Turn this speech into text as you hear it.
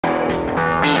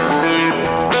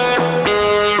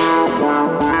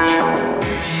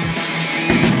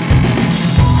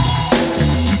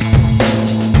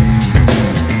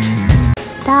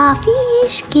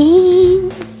Fish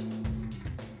Games.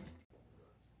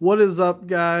 What is up,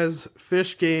 guys?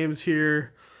 Fish Games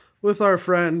here with our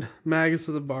friend Magus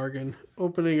of the Bargain,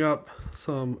 opening up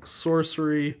some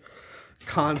sorcery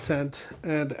content.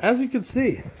 And as you can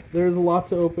see, there's a lot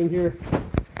to open here.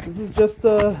 This is just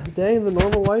a day in the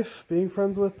normal life being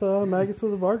friends with Magus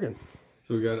of the Bargain.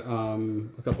 So we got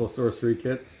a couple of sorcery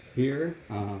kits here,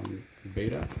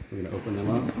 beta. We're gonna open them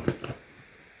up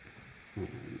and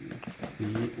see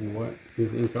what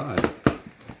is inside.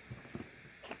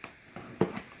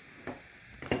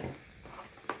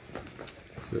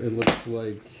 So it looks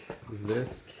like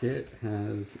this kit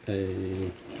has a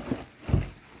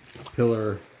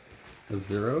Pillar of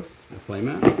Zeros, a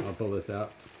playmat. I'll pull this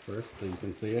out first so you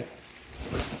can see it.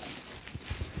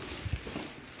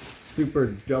 Super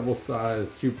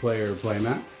double-sized 2-player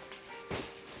playmat.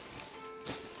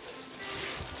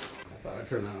 I thought I'd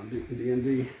turn that on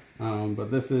D&D. But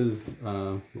this is,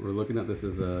 we're looking at, this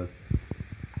is a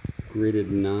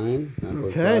graded 9, 9.5,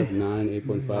 Okay. 9,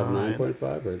 8.5,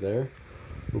 9.5 right there.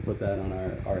 We'll put that on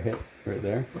our hits right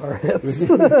there. Our hits.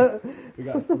 We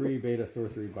got 3 beta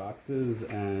sorcery boxes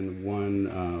and 1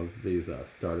 of these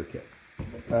starter kits.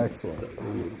 Excellent.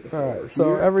 So Alright,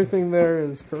 so everything there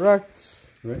is correct.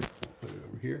 Right, put it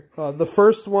over here. The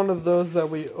first one of those that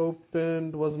we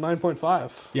opened was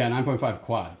 9.5. Yeah, 9.5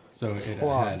 quad. So it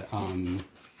had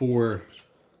 4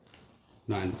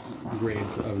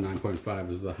 grades of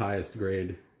 9.5 is the highest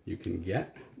grade you can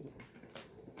get.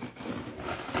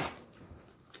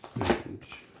 And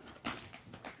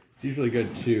it's usually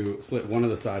good to slit one of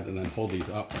the sides and then hold these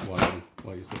up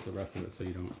while you slit the rest of it, so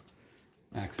you don't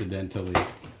accidentally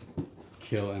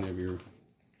kill any of your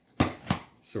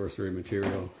sorcery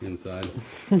material inside.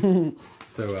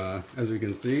 So as we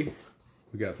can see,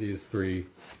 we got these 3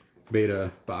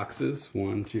 beta boxes,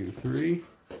 1, 2, 3,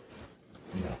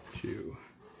 2,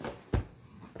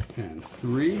 and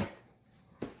 3.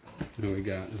 And we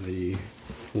got the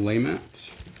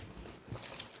playmat.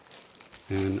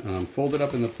 And folded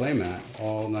up in the playmat,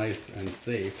 all nice and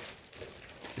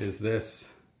safe, is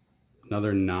this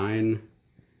another 9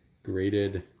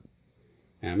 graded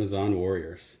Amazon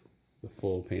Warriors. The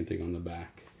full painting on the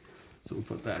back. So we'll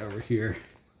put that over here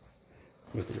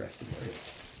with the rest of our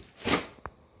hits.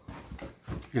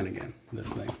 And again, this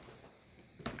thing.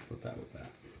 Put that with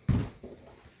that.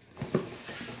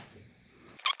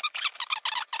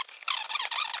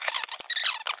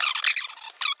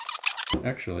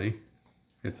 Actually,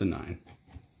 it's a 9.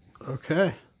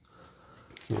 Okay.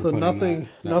 So, So nothing,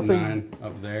 that 9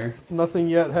 up there. Nothing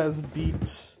yet has beat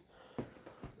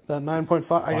that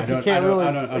 9.5. I guess you can't really.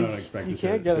 I don't expect you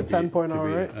can't get a 10.0,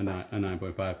 right? A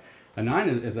 9.5. A 9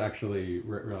 is actually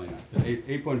really nice.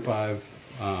 8.5.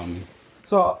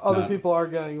 So other people are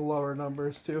getting lower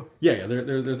numbers too. Yeah.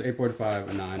 There's 8.5,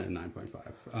 a 9, and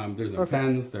 9.5. There's no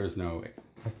 10s. There's no.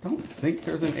 I don't think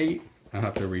there's an 8. I'll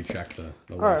have to recheck the list.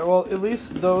 All right. Well, at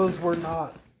least those were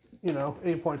not,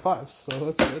 8.5.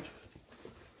 So that's good.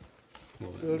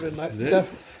 Well, It would have been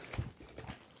this.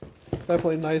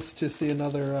 Definitely nice to see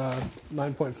another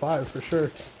 9.5 for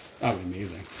sure. Oh,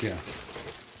 amazing. Yeah.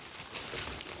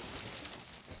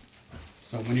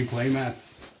 So when you play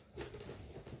mats,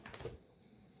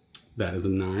 that is a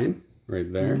 9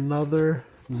 right there. Another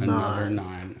 9. Another 9.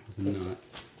 I was not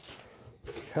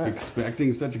Okay.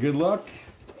 expecting such good luck.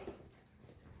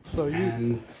 So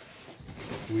And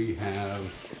we have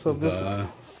this the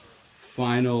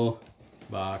final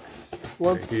box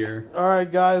right here. All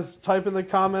right, guys, type in the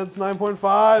comments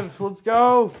 9.5. Let's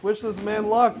go. Wish this man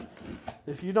luck.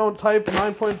 If you don't type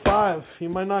 9.5, he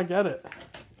might not get it.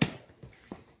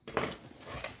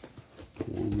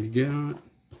 What we got?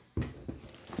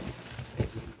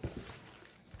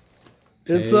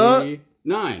 It's a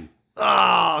 9. Oh,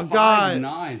 5 God.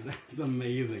 9s. That's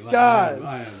amazing. Like, Guys.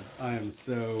 I am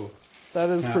so That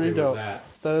is happy pretty with dope. that.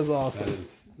 That is awesome.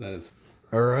 That is.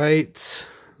 All right.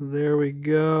 There we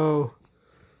go.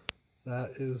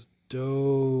 That is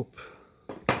dope.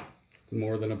 It's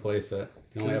more than a play set.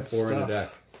 You only Good have 4 in a stuff.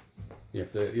 deck. You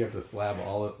have to slab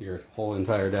all of your whole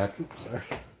entire deck. Sorry.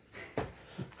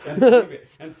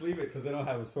 And sleeve it because they don't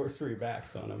have a sorcery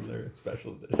backs on them. They're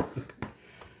special edition.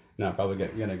 No, probably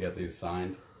gonna get these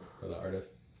signed for the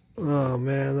artist. Oh,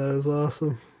 man, that is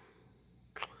awesome.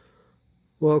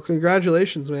 Well,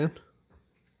 congratulations, man.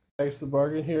 Thanks to the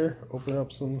bargain here. Open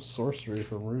up some sorcery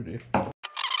from Rudy.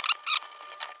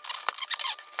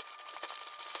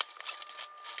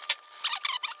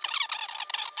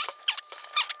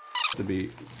 To be,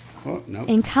 oh no.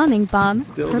 Incoming bomb.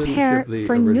 Still didn't Prepare ship the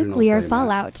for original nuclear playmat.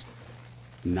 fallout.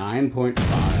 9.5.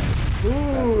 That's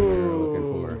what we were looking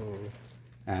for.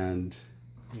 And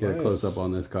get a Nice. close up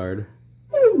on this card.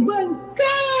 my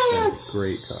God! That's a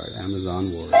great card.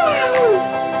 Amazon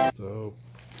Warrior. So,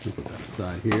 put that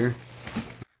aside here.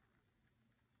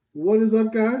 What is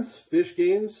up, guys? Fish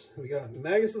Games. We got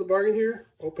Magus of the Bargain here,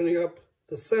 opening up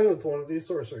the 7th one of these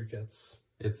sorcery kits.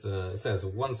 It says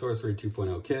 1 Sorcery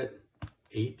 2.0 kit,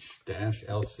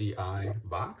 H-LCI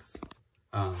box.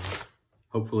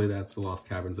 Hopefully that's the Lost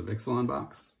Caverns of Ixalan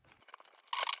box.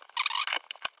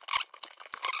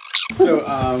 So,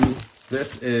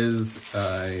 this is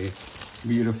a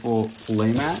beautiful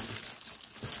playmat.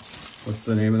 What's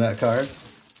the name of that card?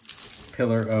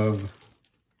 Pillar of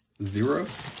Zero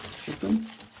system.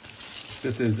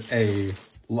 This is a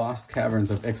Lost Caverns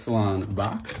of Ixalan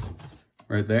box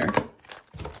right there.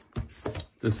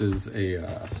 This is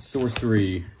a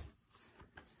sorcery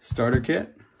starter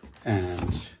kit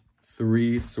and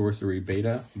 3 sorcery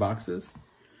beta boxes.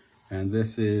 And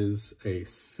this is a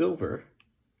silver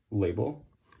label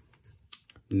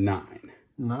 9.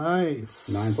 Nice.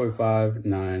 9.5,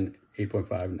 9,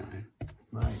 8.5, 9.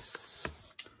 Nice.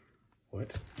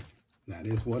 What? That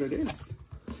is what it is.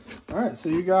 All right, so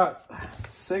you got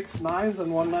 6 9s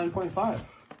and 1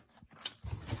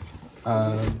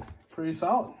 9.5. Pretty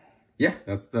solid. Yeah,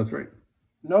 that's right.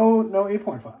 No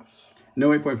 8.5s. No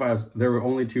 8.5s. There were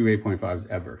only 2 8.5s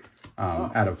ever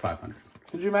out of 500.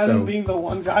 Could you imagine being the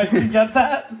one guy to get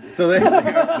that? So they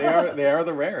are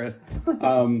the rarest.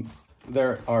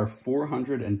 There are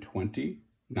 420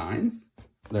 9s.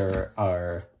 There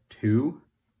are 2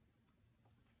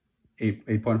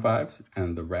 8.5s,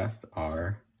 and the rest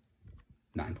are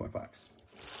 9.5s.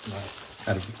 Nice.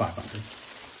 Out of the 500.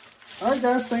 All right,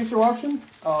 guys. Thanks for watching.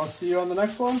 I'll see you on the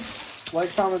next one.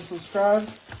 Like, comment, subscribe.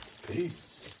 Peace.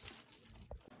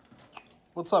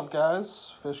 What's up,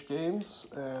 guys? Fish Games,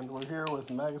 and we're here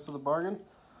with Magus of the Bargain,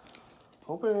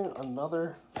 opening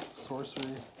another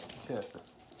sorcery kit.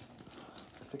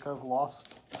 I think I've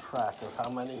lost track of how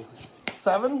many.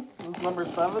 7? This is number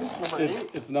 7? Number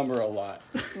 8? It's number a lot.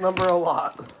 Number a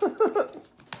lot.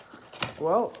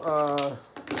 Well,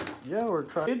 yeah, we're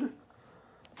trying.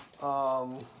 I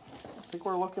think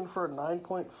we're looking for a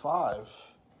 9.5.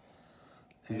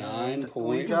 9.5.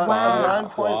 We got a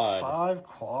 9.5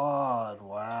 quad.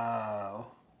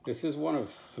 Wow. This is one of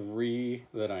 3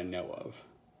 that I know of.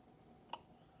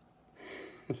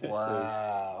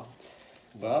 Wow.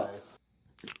 Well, Nice.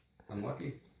 I'm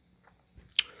lucky.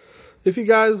 If you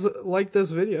guys like this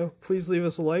video, please leave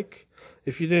us a like.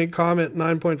 If you didn't comment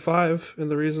 9.5 and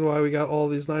the reason why we got all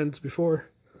these 9s before,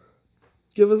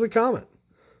 give us a comment.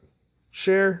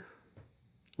 Share.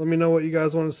 Let me know what you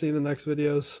guys want to see in the next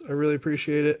videos. I really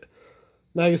appreciate it.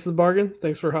 Magus of the Bargain,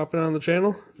 thanks for hopping on the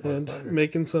channel and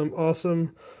making some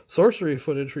awesome sorcery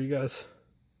footage for you guys.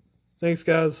 Thanks,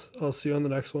 guys. I'll see you on the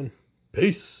next one.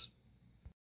 Peace.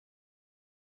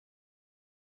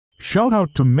 Shout out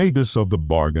to Magus of the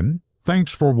Bargain.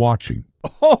 Thanks for watching.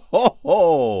 Ho, ho,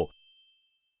 ho!